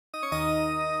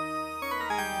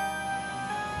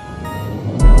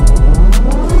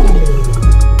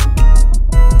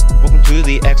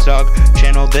the X-Dog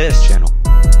channel. This channel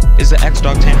is the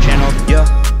X-Dog 10 channel, yeah.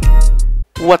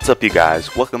 What's up, you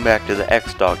guys? Welcome back to the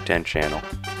X-Dog 10 channel.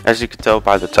 As you can tell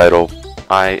by the title,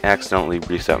 I accidentally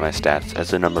reset my stats as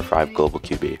the number 5 global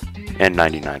QB and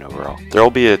 99 overall. There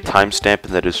will be a timestamp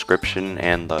in the description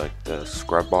and the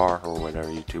scrub bar, or whatever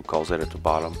YouTube calls it, at the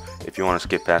bottom if you want to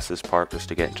skip past this part just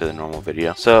to get into the normal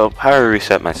video. So, how I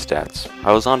reset my stats.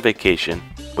 I was on vacation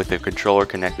with the controller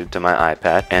connected to my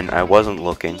iPad, and I wasn't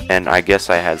looking, and I guess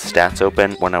I had stats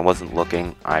open. When I wasn't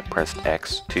looking, I pressed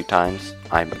X 2 times,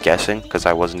 I'm guessing, because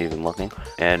I wasn't even looking,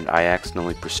 and I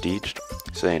accidentally prestiged.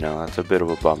 So, you know, that's a bit of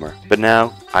a bummer. But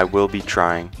now, I will be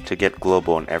trying to get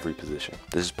global in every position.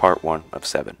 This is part 1 of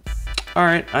 7.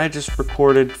 Alright, I just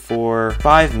recorded for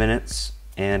 5 minutes,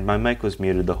 and my mic was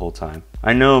muted the whole time.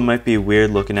 I know it might be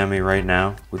weird looking at me right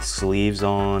now, with sleeves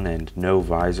on and no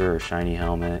visor or shiny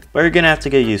helmet, but you're gonna have to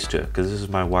get used to it, because this is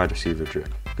my wide receiver trick.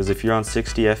 Because if you're on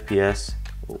 60 FPS,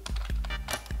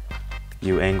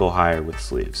 you angle higher with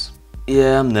sleeves.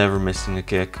 Yeah, I'm never missing a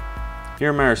kick. Here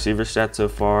are my receiver stats so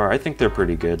far. I think they're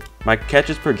pretty good. My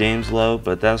catches per game's low,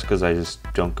 but that's because I just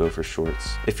don't go for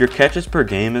shorts. If your catches per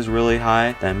game is really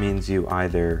high, that means you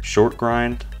either short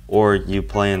grind or you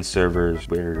play in servers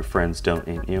where your friends don't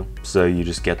int you, so you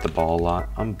just get the ball a lot.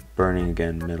 I'm burning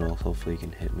again middle, hopefully he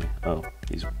can hit me. Oh,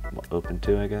 he's open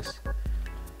too, I guess.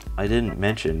 I didn't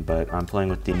mention, but I'm playing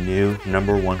with the new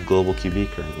number 1 global QB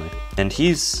currently. And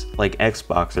he's like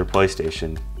Xbox or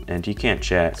PlayStation, and he can't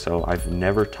chat, so I've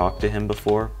never talked to him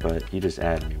before, but he just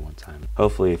added me one time.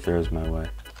 Hopefully he throws my way.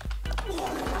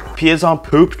 He is on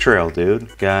poop trail,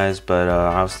 dude. Guys, but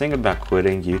I was thinking about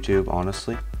quitting YouTube,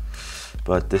 honestly.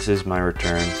 But this is my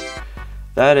return.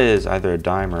 That is either a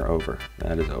dime or over.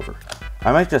 That is over.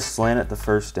 I might just slant it the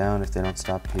first down if they don't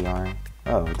stop PRing.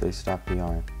 Oh, they stopped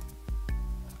PRing.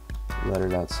 Let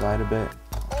it outside a bit.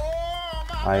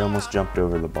 I almost jumped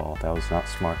over the ball. That was not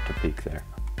smart to peek there.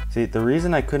 See, the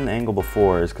reason I couldn't angle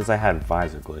before is because I had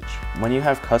visor glitch. When you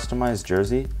have customized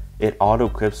jersey, it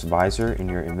auto-equips visor in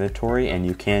your inventory and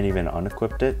you can't even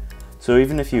unequip it. So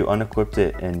even if you unequipped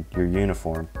it in your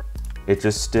uniform, it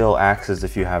just still acts as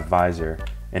if you have visor,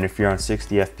 and if you're on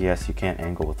 60 FPS you can't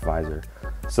angle with visor.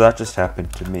 So that just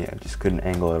happened to me, I just couldn't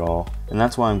angle at all. And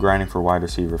that's why I'm grinding for wide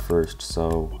receiver first,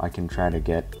 so I can try to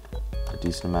get a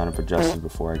decent amount of adjustments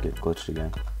before I get glitched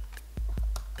again.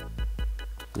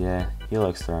 Yeah, he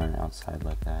likes throwing outside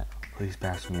like that. Please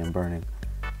pass me, I'm burning.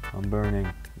 I'm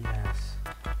burning, yes.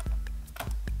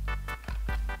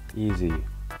 Easy.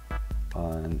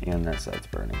 And that side's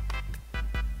burning.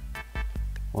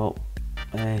 Well,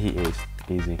 he aced.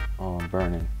 Easy. Oh, I'm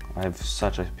burning. I have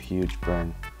such a huge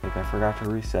burn. Like, I forgot to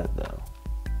reset, though.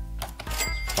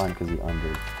 It's fun because he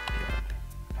under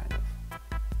kind of.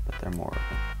 But they're more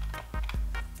open.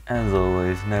 As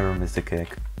always, never miss a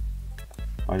kick.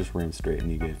 I just ran straight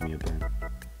and he gave me a burn.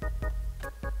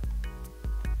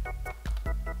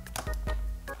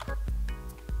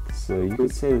 So you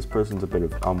could say this person's a bit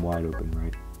of I'm wide open,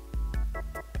 right?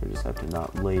 I just have to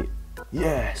not late.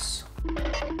 Yes!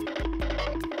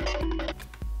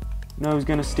 No, he's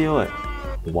gonna steal it.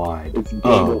 Wide.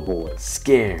 Oh,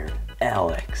 scared.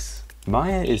 Alex.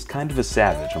 Maya is kind of a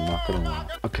savage, I'm not gonna lie.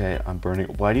 Okay, I'm burning.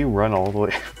 Why do you run all the way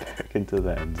back into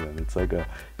the end zone? It's like a,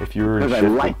 if you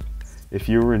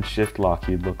were in shift lock,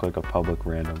 you'd look like a public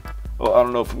random. Oh, I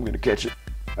don't know if I'm gonna catch it.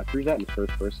 I threw that in the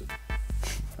first person.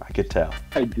 I could tell.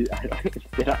 I did.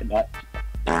 Did I not?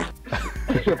 I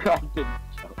didn't.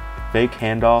 Fake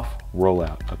handoff, roll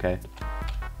out, okay?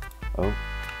 Oh.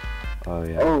 Oh,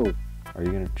 yeah. Oh. Are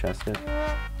you gonna chest it?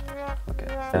 Okay.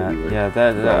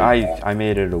 Yeah, I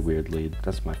made it a weird lead.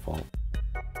 That's my fault.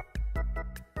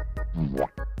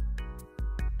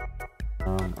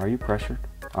 Are you pressured?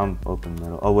 I'm open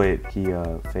middle. Oh wait, he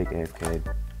fake AFK'd.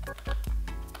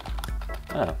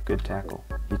 Oh, good tackle.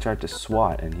 He tried to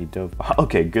swat and he dove.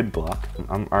 Okay, good block.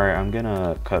 Alright, I'm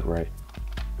gonna cut right.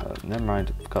 Never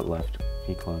mind, cut left.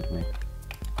 He cloned me.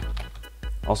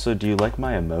 Also, do you like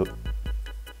my emote?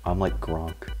 I'm like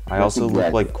Gronk. I also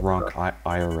look like Gronk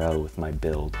IRL with my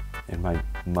build and my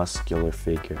muscular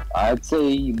figure. I'd say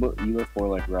you look more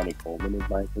like Ronnie Coleman in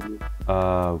my opinion.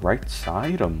 Right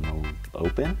side, I'm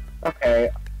open? Okay,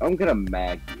 I'm gonna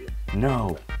mag you.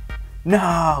 No!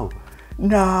 No!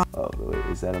 No! Oh, wait,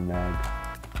 is that a mag?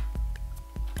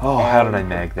 Oh, how did I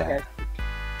mag that?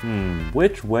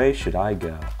 Which way should I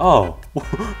go? Oh,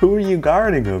 who are you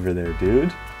guarding over there,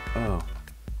 dude? Oh,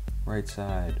 right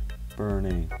side,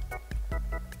 burning.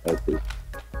 Okay.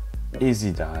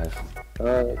 Easy dive.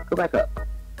 Go back up.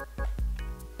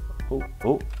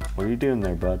 Oh, what are you doing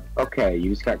there, bud? Okay, you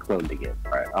just got cloned again.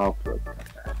 Alright, I'll flip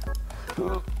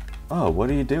that. Oh, what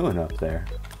are you doing up there?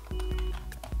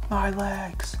 My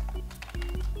legs.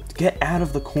 Get out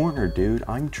of the corner, dude.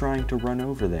 I'm trying to run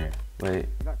over there. Wait.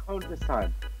 I got cloned this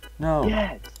time. No.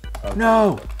 Yes. Okay.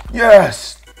 No.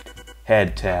 Yes.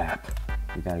 Head tap.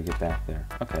 You gotta get back there.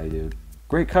 Okay, dude.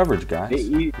 Great coverage, guys.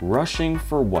 Rushing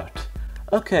for what?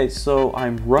 Okay, so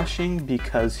I'm rushing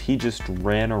because he just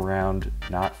ran around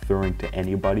not throwing to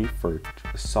anybody for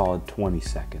a solid 20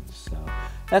 seconds. So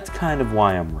that's kind of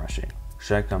why I'm rushing.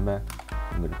 Should I come back?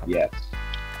 I'm gonna come Yes. back.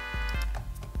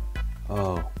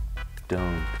 Oh,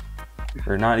 don't.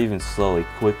 Or not even slowly,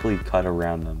 quickly cut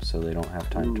around them so they don't have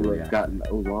time to Ooh, I've react. gotten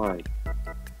O-line.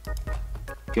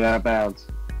 Get out of bounds.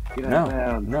 Get out of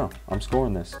bounds. No, I'm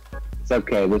scoring this. It's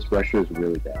okay. This rusher is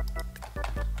really bad.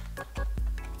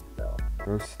 No.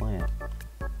 Throw slant.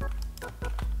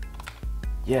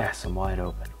 Yes, I'm wide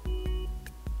open.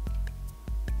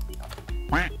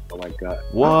 Oh my god.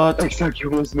 What? Except you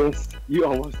almost missed. You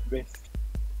almost missed.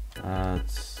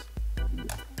 It's...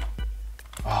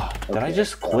 Oh, did I Okay,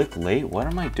 just so- click late? What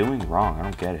am I doing wrong? I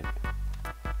don't get it.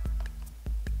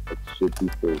 It should be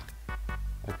free.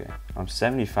 Okay, I'm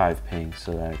 75 ping,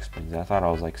 so that explains it. I thought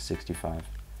I was like 65.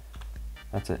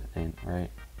 That's it, ain't right?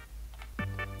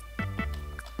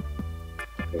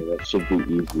 Okay, that should be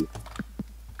easy.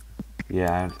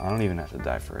 Yeah, I don't even have to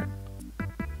die for it.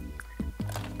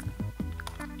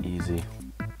 Easy.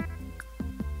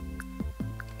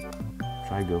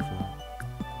 Should I go for that?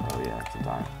 Oh yeah, it's a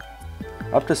dime.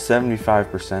 Up to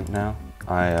 75% now.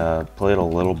 I played a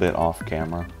little bit off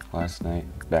camera last night.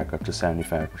 Back up to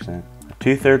 75%.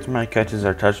 2/3 of my catches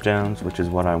are touchdowns, which is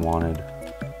what I wanted.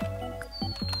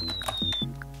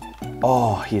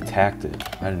 Oh, he attacked it.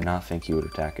 I did not think he would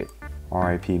attack it.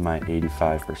 RIP my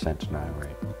 85% denial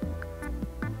rate.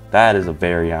 That is a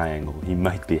very high angle. He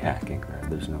might be hacking, right?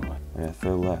 There's no way. Yeah,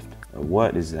 throw left.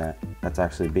 What is that? That's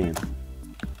actually beam.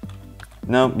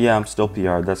 No, yeah, I'm still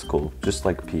PR'd. That's cool. Just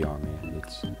like PR, man.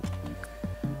 It's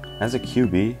as a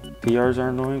QB, PRs are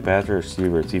annoying, but as a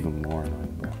receiver, it's even more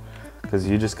annoying, bro. Because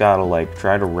you just gotta like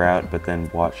try to route, but then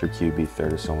watch your QB throw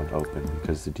to someone open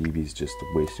because the DB's just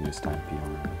wasting his time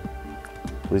PRing.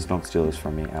 Please don't steal this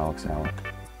from me, Alex.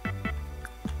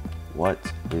 What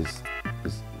is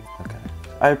okay?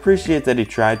 I appreciate that he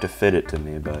tried to fit it to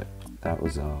me, but that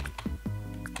was not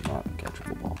a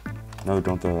catchable ball. No,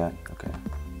 don't throw that. Okay.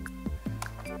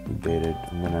 He baited.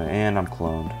 And I'm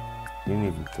cloned. He didn't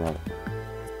even throw it.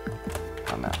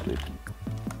 I'm out, dude.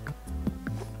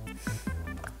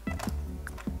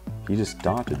 He just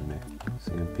daunted me.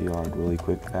 CMPR'd really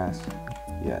quick pass.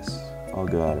 Yes, I'll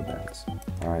go out of bounds.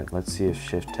 Alright, let's see if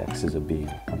shift text is a beam.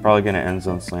 I'm probably gonna end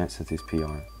zone slant since he's PR.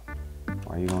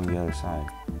 Why are you going the other side?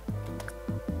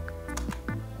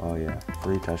 Oh yeah,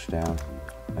 free touchdown.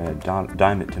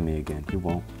 Dime it to me again. He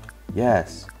won't.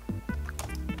 Yes.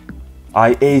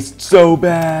 I aced so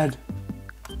bad.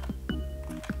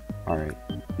 Alright.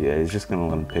 Yeah, he's just gonna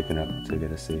let him pick it up to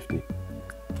get a safety.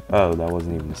 Oh, that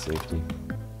wasn't even a safety.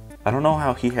 I don't know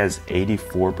how he has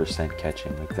 84%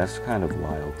 catching. Like, that's kind of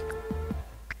wild.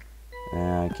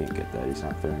 I can't get that. He's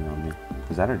not throwing on me.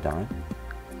 Is that a dime?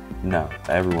 No,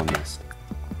 everyone missed.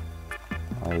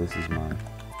 Oh, this is mine.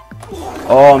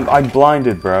 Oh, I'm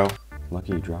blinded, bro.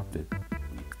 Lucky he dropped it.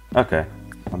 Okay,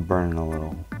 I'm burning a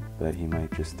little. But he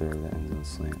might just throw the end zone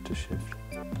slant to shift.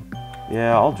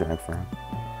 Yeah, I'll drag for him.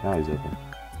 Now he's open.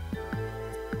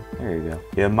 There you go.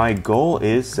 Yeah, my goal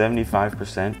is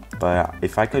 75%, but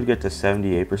if I could get to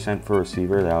 78% for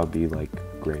receiver, that would be like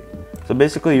great. So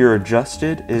basically your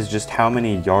adjusted is just how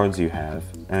many yards you have,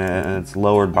 and it's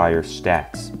lowered by your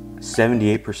stats.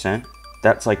 78%,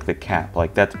 that's like the cap.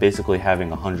 Like that's basically having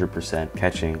 100%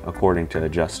 catching according to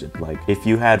adjusted. Like if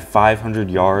you had 500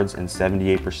 yards and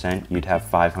 78%, you'd have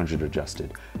 500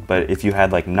 adjusted. But if you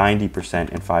had like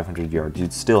 90% and 500 yards,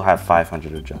 you'd still have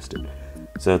 500 adjusted.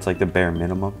 So it's like the bare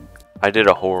minimum. I did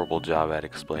a horrible job at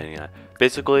explaining that.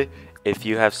 Basically, if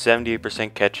you have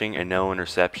 78% catching and no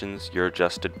interceptions, your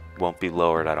adjusted won't be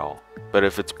lowered at all. But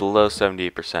if it's below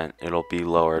 78%, it'll be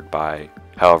lowered by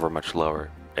however much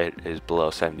lower it is below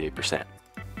 78%.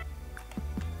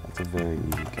 That's a very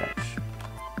easy catch.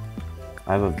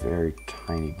 I have a very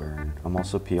tiny burn. I'm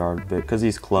also PR'd because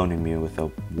he's cloning me with a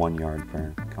 1 yard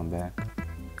burn. Come back.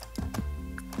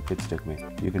 Hit stick me.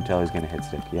 You can tell he's gonna hit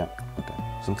stick. Yep. Okay.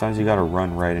 Sometimes you gotta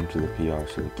run right into the PR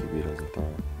so the QB doesn't throw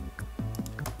it.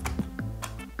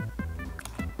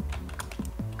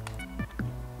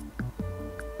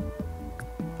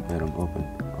 Hit him open.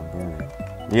 I'm burning.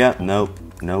 Yeah, nope.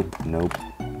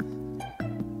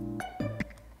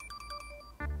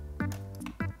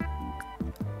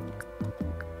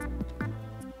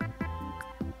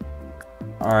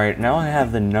 Alright, now I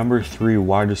have the number 3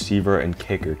 wide receiver and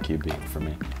kicker QB for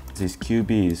me. these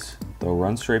QBs, they'll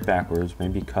run straight backwards,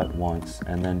 maybe cut once,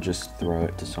 and then just throw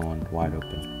it to someone wide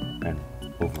open and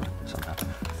over somehow.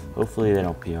 Hopefully they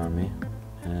don't PR me.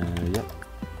 Yep,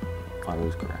 I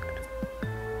was correct.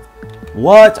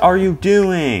 What are you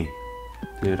doing?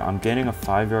 Dude, I'm getting a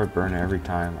 5-yard burn every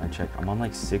time I check. I'm on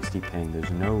like 60 ping.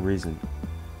 There's no reason.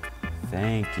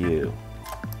 Thank you.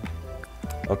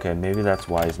 Okay, maybe that's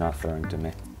why he's not throwing to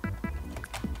me.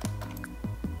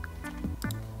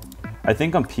 I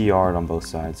think I'm PR'd on both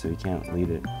sides, so he can't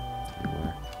lead it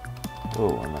anywhere.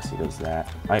 Oh, unless he does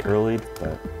that. I earlied,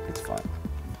 but it's fine.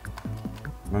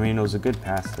 I mean, it was a good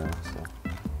pass though, so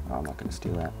I'm not gonna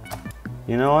steal that.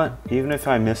 You know what? Even if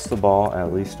I miss the ball,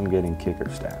 at least I'm getting kicker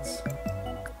stats.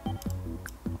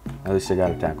 At least I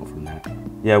got a tackle from that.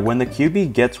 Yeah, when the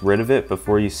QB gets rid of it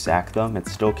before you sack them, it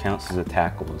still counts as a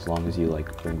tackle as long as you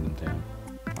like bring them down.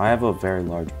 I have a very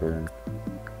large burn.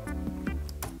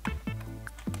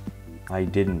 I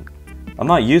didn't. I'm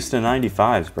not used to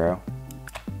 95s, bro.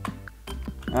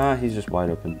 Ah, he's just wide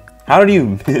open. How did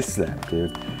you miss that,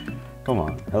 dude? Come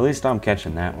on. At least I'm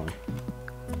catching that one.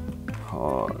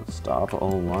 Oh, stop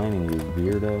O-lining, you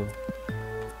weirdo.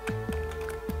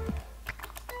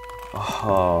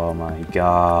 Oh my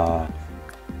god.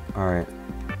 Alright.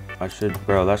 I should...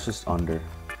 Bro, that's just under.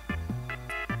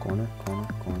 Corner, corner,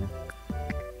 corner.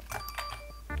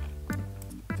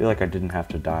 I feel like I didn't have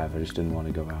to dive. I just didn't want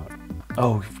to go out.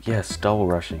 Oh, yes, double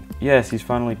rushing. Yes, he's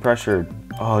finally pressured.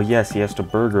 Oh, yes, he has to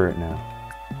burger it now.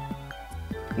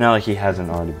 Not like he hasn't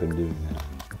already been doing that.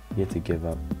 You have to give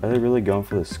up. Are they really going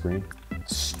for the screen?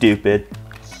 Stupid.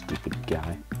 Stupid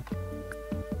guy.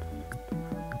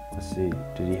 Let's see.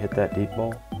 Did he hit that deep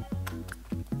ball?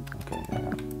 Okay,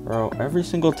 no. Bro, every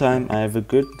single time I have a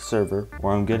good server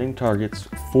where I'm getting targets,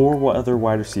 4 other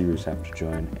wide receivers have to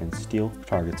join and steal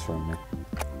targets from me.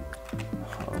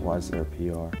 Oh, why is there a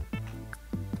PR?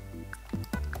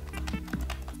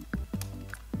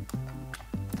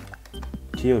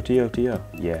 T.O.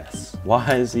 Yes.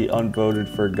 Why is he unvoted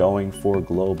for going for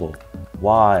global?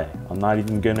 Why? I'm not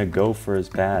even gonna go for his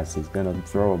pass. He's gonna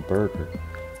throw a burger.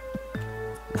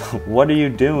 What are you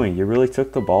doing? You really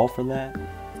took the ball for that?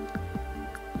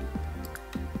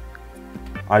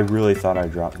 I really thought I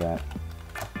dropped that.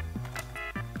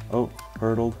 Oh,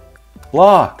 hurdled.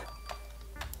 Block!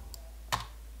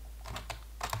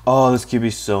 Oh, this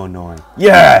QB's so annoying.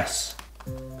 Yes!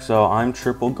 So I'm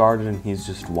triple guarded and he's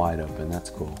just wide open.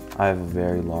 That's cool. I have a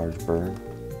very large burn.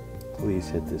 Please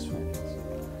hit this fence.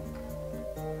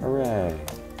 Hooray.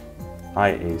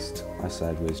 I aced. I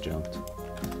sideways jumped.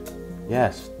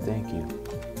 Yes, thank you.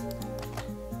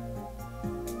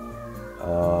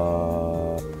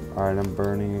 Alright, I'm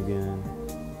burning again.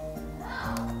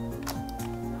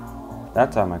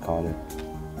 That time I caught it.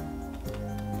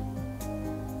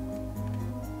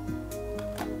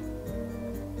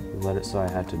 Let it so I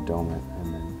had to dome it,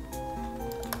 and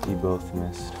then you both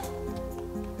missed.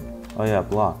 Oh yeah,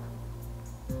 block.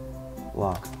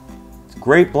 Block. It's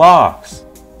great blocks!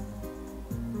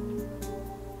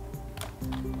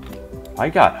 I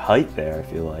got height there, I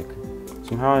feel like.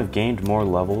 Somehow I've gained more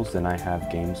levels than I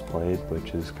have games played,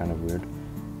 which is kind of weird.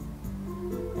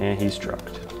 And he's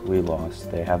trucked. We lost.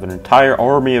 They have an entire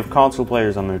army of console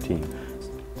players on their team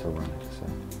to run it, so.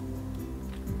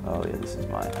 Oh yeah, this is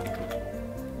mine.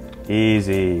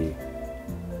 Easy.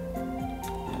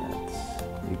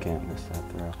 You can't miss that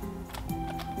throw.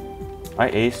 I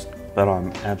aced, but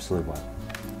I'm absolutely wet.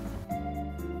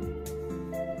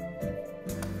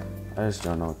 I just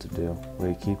don't know what to do.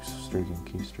 Wait, keep streaking,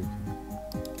 keep streaking.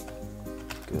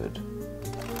 Good.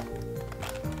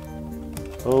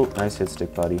 Oh, nice hit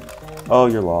stick, buddy. Oh,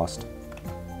 you're lost.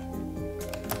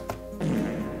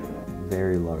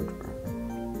 Very large burn.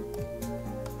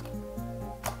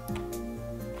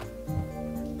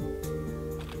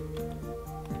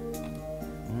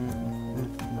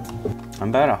 I'm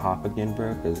about to hop again,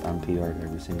 bro, because I'm PR'd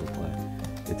every single play.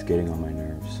 It's getting on my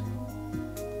nerves.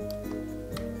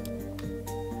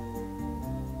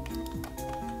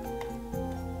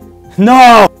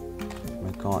 No!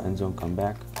 I call it end zone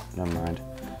comeback. Never mind.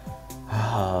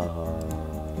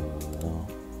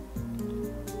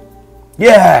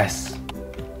 Yes!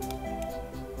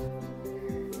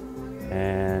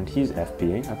 And he's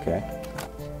FPing. Okay.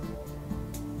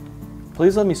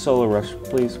 Please let me solo rush.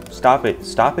 Please stop it.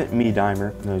 Stop it, me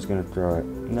dimer. No, he's gonna throw it.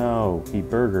 No, he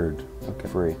burgered. Okay,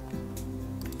 free.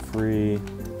 Free.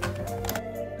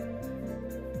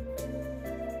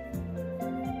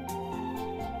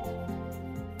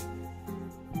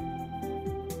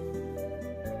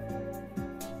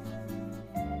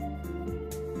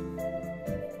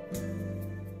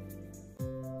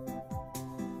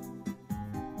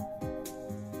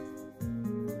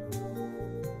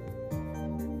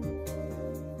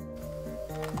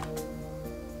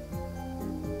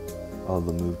 Oh,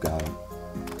 the move got him.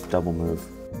 Double move.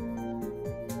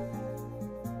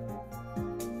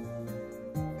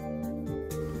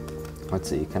 Let's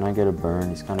see, can I get a burn?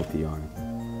 He's kind of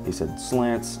PRing. He said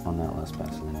slants on that last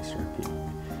pass, and then he started PRing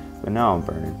me. But now I'm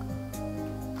burning.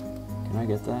 Can I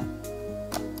get that?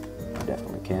 I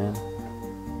definitely can.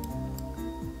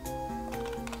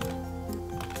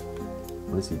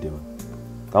 What is he doing?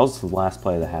 That was the last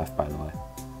play of the half, by the way.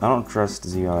 I don't trust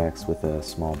ZOX with a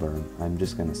small burn. I'm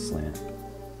just gonna slant.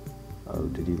 Oh,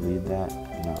 did he lead that?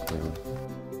 Not really.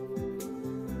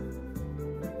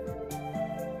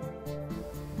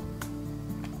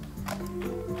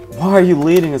 Why are you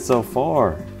leading it so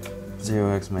far?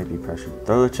 ZOX might be pressured.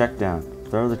 Throw the check down.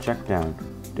 Throw the check down.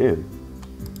 Dude.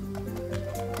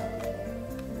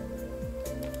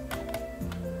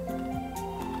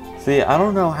 See, I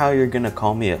don't know how you're gonna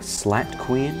call me a slant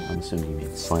queen. I'm assuming you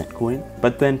mean slant queen.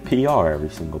 But then PR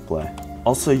every single play.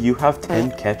 Also, you have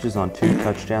 10 catches on 2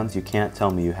 touchdowns. You can't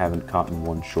tell me you haven't caught in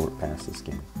 1 short pass this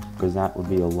game. Because that would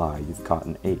be a lie. You've caught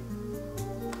in 8.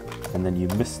 And then you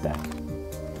missed that.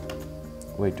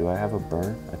 Wait, do I have a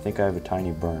burn? I think I have a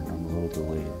tiny burn. I'm a little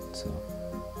delayed, so.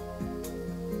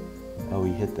 Oh,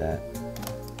 he hit that.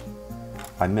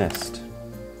 I missed.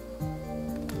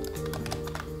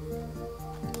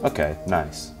 Okay,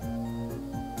 nice.